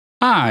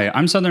Hi,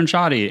 I'm Southern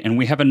Shoddy, and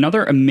we have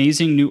another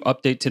amazing new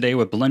update today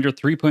with Blender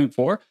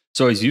 3.4.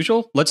 So, as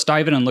usual, let's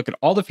dive in and look at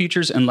all the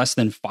features in less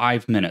than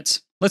 5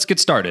 minutes. Let's get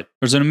started.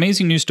 There's an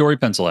amazing new Story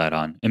Pencil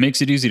add-on. It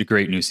makes it easy to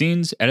create new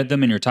scenes, edit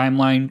them in your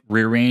timeline,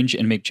 rearrange,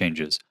 and make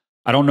changes.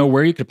 I don't know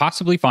where you could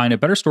possibly find a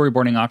better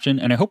storyboarding option,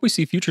 and I hope we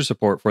see future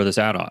support for this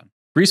add-on.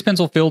 Grease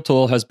Pencil Fill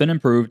tool has been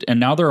improved, and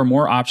now there are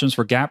more options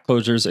for gap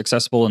closures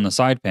accessible in the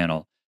side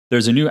panel.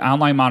 There's a new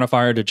outline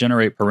modifier to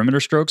generate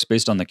perimeter strokes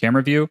based on the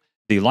camera view.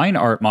 The line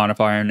art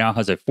modifier now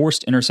has a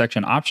forced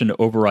intersection option to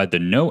override the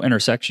no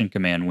intersection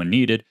command when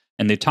needed,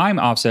 and the time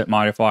offset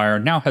modifier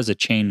now has a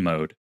chain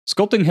mode.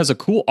 Sculpting has a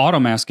cool auto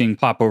masking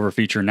popover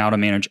feature now to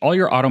manage all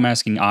your auto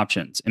masking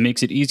options. It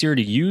makes it easier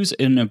to use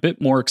and a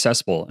bit more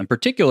accessible. In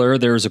particular,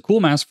 there is a cool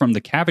mask from the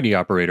cavity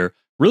operator.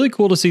 Really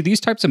cool to see these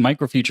types of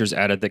micro features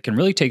added that can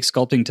really take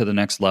sculpting to the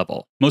next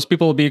level. Most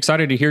people will be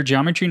excited to hear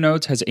Geometry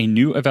Nodes has a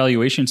new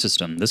evaluation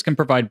system. This can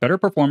provide better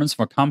performance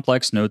for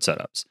complex node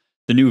setups.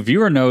 The new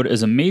Viewer node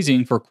is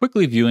amazing for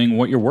quickly viewing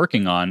what you're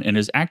working on and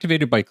is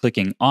activated by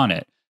clicking on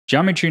it.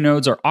 Geometry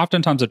nodes are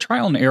oftentimes a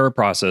trial and error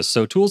process,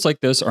 so tools like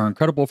this are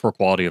incredible for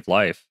quality of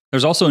life.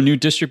 There's also a new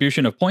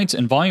distribution of points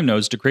and volume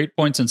nodes to create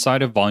points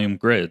inside of volume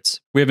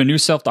grids. We have a new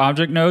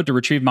self-object node to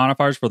retrieve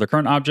modifiers for the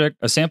current object,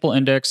 a sample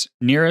index,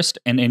 nearest,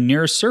 and a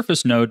nearest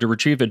surface node to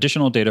retrieve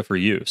additional data for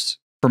use.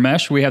 For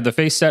mesh, we have the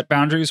face set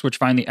boundaries, which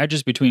find the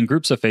edges between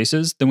groups of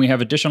faces. Then we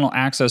have additional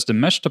access to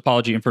mesh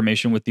topology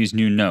information with these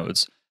new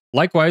nodes.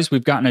 Likewise,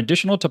 we've gotten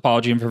additional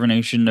topology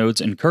information nodes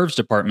in Curves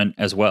department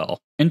as well.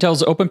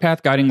 Intel's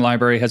OpenPath guiding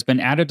library has been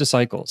added to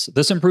Cycles.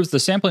 This improves the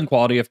sampling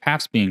quality of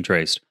paths being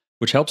traced,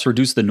 which helps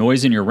reduce the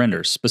noise in your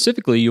renders.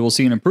 Specifically, you will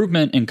see an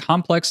improvement in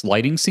complex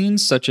lighting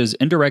scenes such as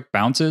indirect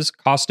bounces,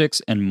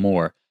 caustics, and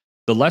more.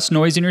 The less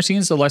noise in your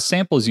scenes, the less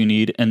samples you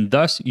need, and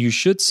thus you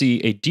should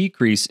see a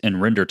decrease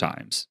in render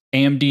times.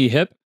 AMD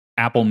HIP,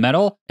 Apple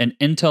Metal, and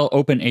Intel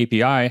Open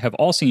API have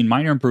all seen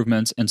minor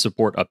improvements and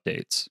support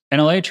updates.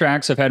 NLA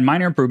tracks have had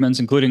minor improvements,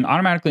 including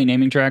automatically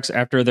naming tracks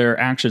after their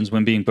actions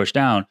when being pushed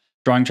down,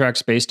 drawing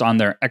tracks based on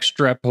their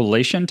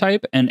extrapolation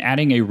type, and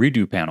adding a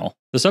redo panel.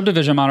 The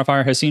subdivision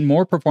modifier has seen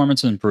more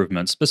performance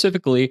improvements,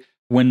 specifically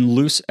when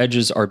loose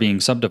edges are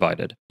being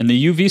subdivided. And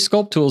the UV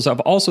sculpt tools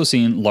have also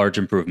seen large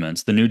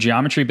improvements. The new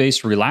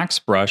geometry-based Relax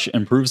brush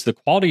improves the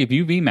quality of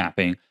UV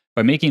mapping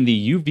by making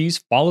the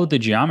UVs follow the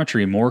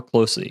geometry more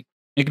closely.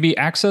 It can be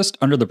accessed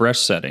under the brush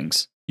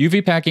settings.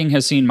 UV packing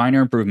has seen minor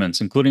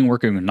improvements, including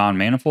working with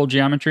non-manifold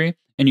geometry,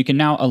 and you can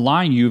now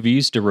align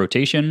UVs to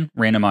rotation,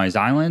 randomized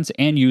islands,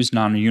 and use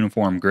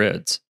non-uniform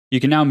grids. You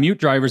can now mute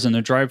drivers in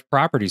the Drive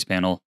Properties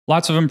panel.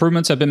 Lots of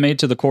improvements have been made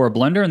to the core of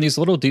Blender, and these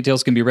little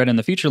details can be read in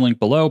the feature link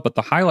below, but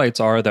the highlights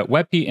are that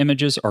WebP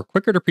images are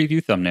quicker to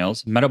preview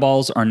thumbnails,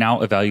 metaballs are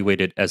now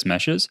evaluated as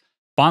meshes,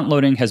 font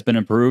loading has been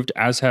improved,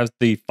 as have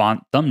the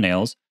font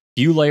thumbnails.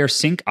 View layer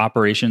sync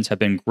operations have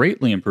been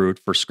greatly improved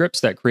for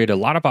scripts that create a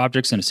lot of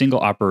objects in a single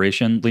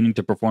operation, leading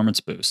to performance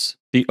boosts.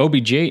 The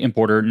OBJ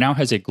importer now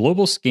has a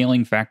global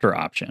scaling factor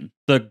option.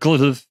 The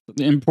GLF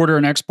importer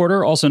and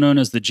exporter, also known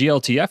as the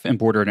GLTF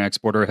importer and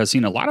exporter, has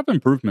seen a lot of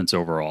improvements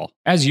overall.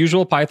 As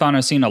usual, Python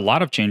has seen a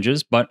lot of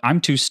changes, but I'm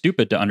too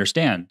stupid to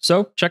understand.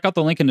 So check out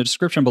the link in the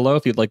description below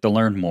if you'd like to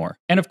learn more.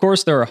 And of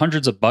course, there are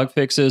hundreds of bug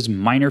fixes,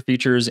 minor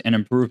features, and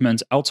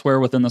improvements elsewhere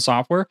within the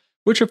software,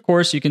 which of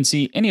course you can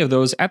see any of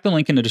those at the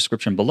link in the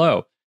description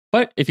below.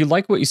 But if you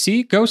like what you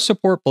see, go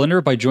support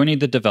Blender by joining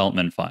the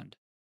Development Fund.